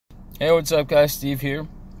Hey, what's up guys, Steve here.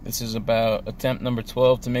 This is about attempt number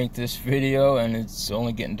 12 to make this video, and it's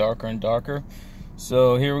only getting darker and darker.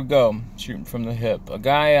 So here we go, shooting from the hip. A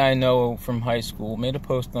guy I know from high school made a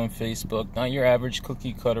post on Facebook, not your average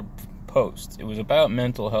cookie cutter post. It was about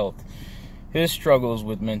mental health. His struggles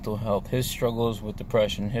with mental health, his struggles with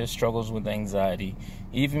depression, his struggles with anxiety.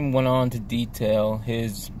 He even went on to detail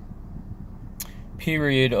his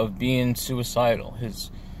period of being suicidal, his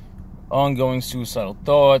ongoing suicidal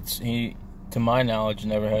thoughts. He, to my knowledge,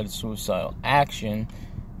 never had a suicidal action,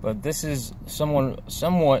 but this is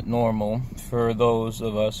somewhat normal for those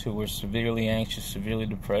of us who were severely anxious, severely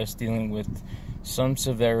depressed, dealing with some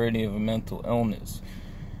severity of a mental illness.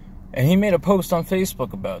 And he made a post on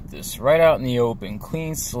Facebook about this, right out in the open,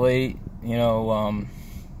 clean slate, to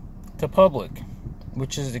public,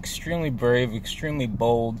 which is extremely brave, extremely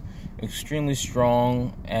bold, extremely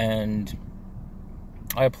strong, and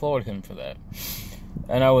I applaud him for that.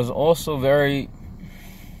 And I was also very,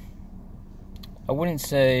 I wouldn't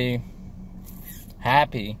say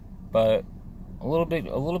happy, but a little bit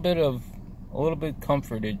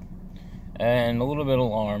comforted and a little bit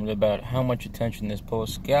alarmed about how much attention this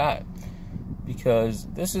post got, because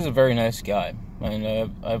this is a very nice guy.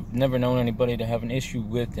 And I've never known anybody to have an issue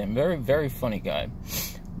with him. Very, very funny guy.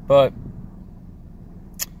 But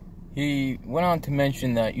he went on to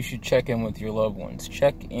mention that you should check in with your loved ones.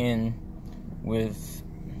 Check in with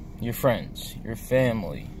your friends, your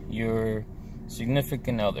family, your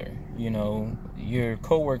significant other, your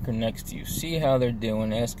coworker next to you. See how they're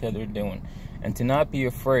doing, ask how they're doing. And to not be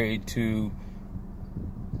afraid to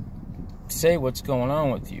say what's going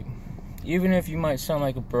on with you. Even if you might sound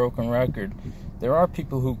like a broken record, there are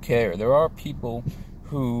people who care. There are people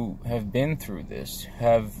who have been through this,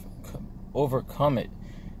 have overcome it.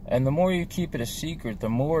 And the more you keep it a secret, the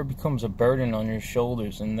more it becomes a burden on your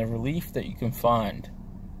shoulders, and the relief that you can find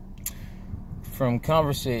from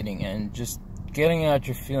conversating and just getting out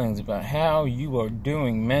your feelings about how you are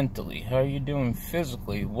doing mentally, how you're doing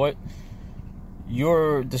physically, what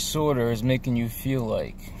your disorder is making you feel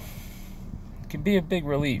like. It could be a big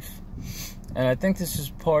relief. And I think this is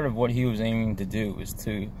part of what he was aiming to do, is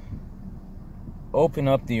to open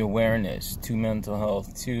up the awareness to mental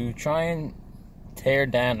health, to try and tear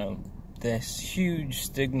down this huge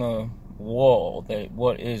stigma wall that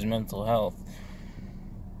what is mental health,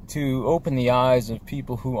 to open the eyes of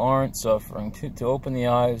people who aren't suffering, to open the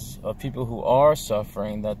eyes of people who are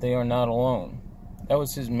suffering, that they are not alone. That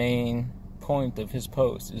was his main point of his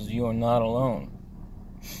post, is you are not alone.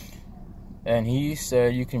 And he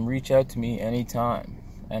said you can reach out to me anytime.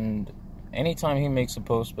 And anytime he makes a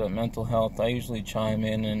post about mental health, I usually chime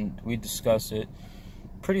in and we discuss it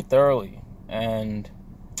pretty thoroughly. And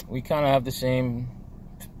we kind of have the same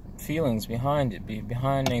feelings behind it,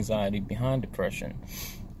 behind anxiety, behind depression.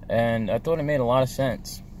 And I thought it made a lot of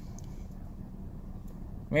sense.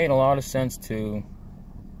 It made a lot of sense to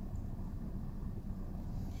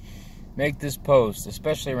make this post,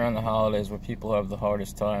 especially around the holidays where people have the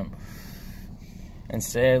hardest time. And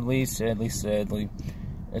sadly, it's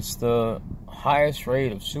the highest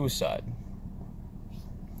rate of suicide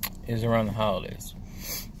is around the holidays.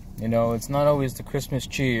 It's not always the Christmas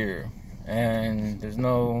cheer, and there's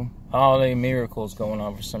no holiday miracles going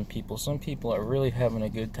on for some people. Some people are really having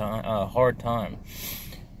a hard time.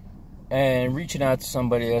 And reaching out to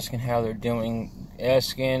somebody, asking how they're doing,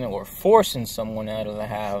 asking or forcing someone out of the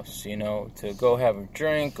house, to go have a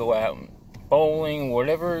drink, go out bowling,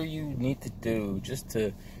 whatever you need to do, just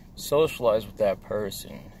to socialize with that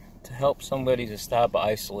person, to help somebody to stop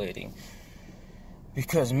isolating.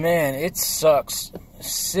 Because, man, it sucks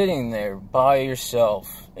sitting there by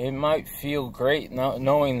yourself. It might feel great not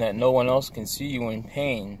knowing that no one else can see you in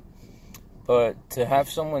pain. But to have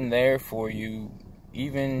someone there for you,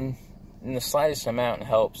 even in the slightest amount,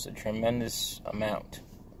 helps a tremendous amount.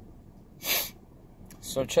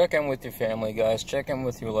 So check in with your family, guys. Check in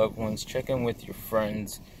with your loved ones. Check in with your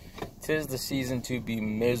friends. 'Tis the season to be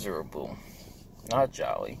miserable, not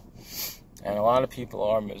jolly. And a lot of people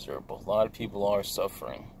are miserable. A lot of people are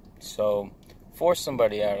suffering. So force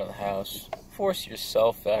somebody out of the house. Force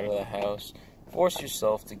yourself out of the house. Force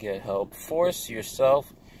yourself to get help. Force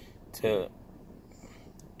yourself to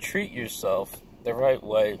treat yourself the right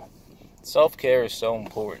way. Self-care is so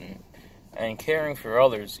important. And caring for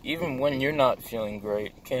others, even when you're not feeling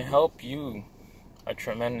great, can help you a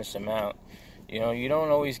tremendous amount. You don't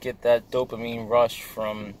always get that dopamine rush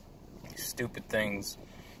from stupid things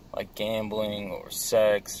like gambling or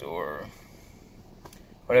sex or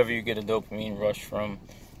whatever you get a dopamine rush from.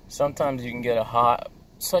 Sometimes you can get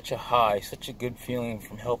such a good feeling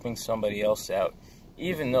from helping somebody else out,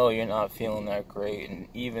 even though you're not feeling that great, and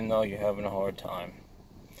even though you're having a hard time.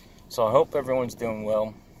 So I hope everyone's doing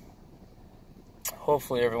well.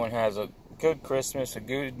 Hopefully everyone has a good Christmas, a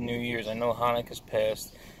good New Year's. I know Hanukkah's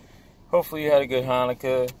passed. Hopefully you had a good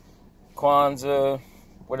Hanukkah, Kwanzaa,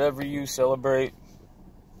 whatever you celebrate.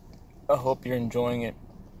 I hope you're enjoying it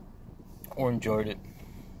or enjoyed it.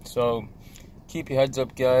 So keep your heads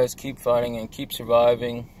up, guys. Keep fighting and keep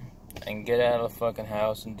surviving, and get out of the fucking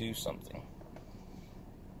house and do something.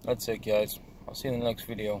 That's it, guys. I'll see you in the next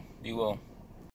video. Be well.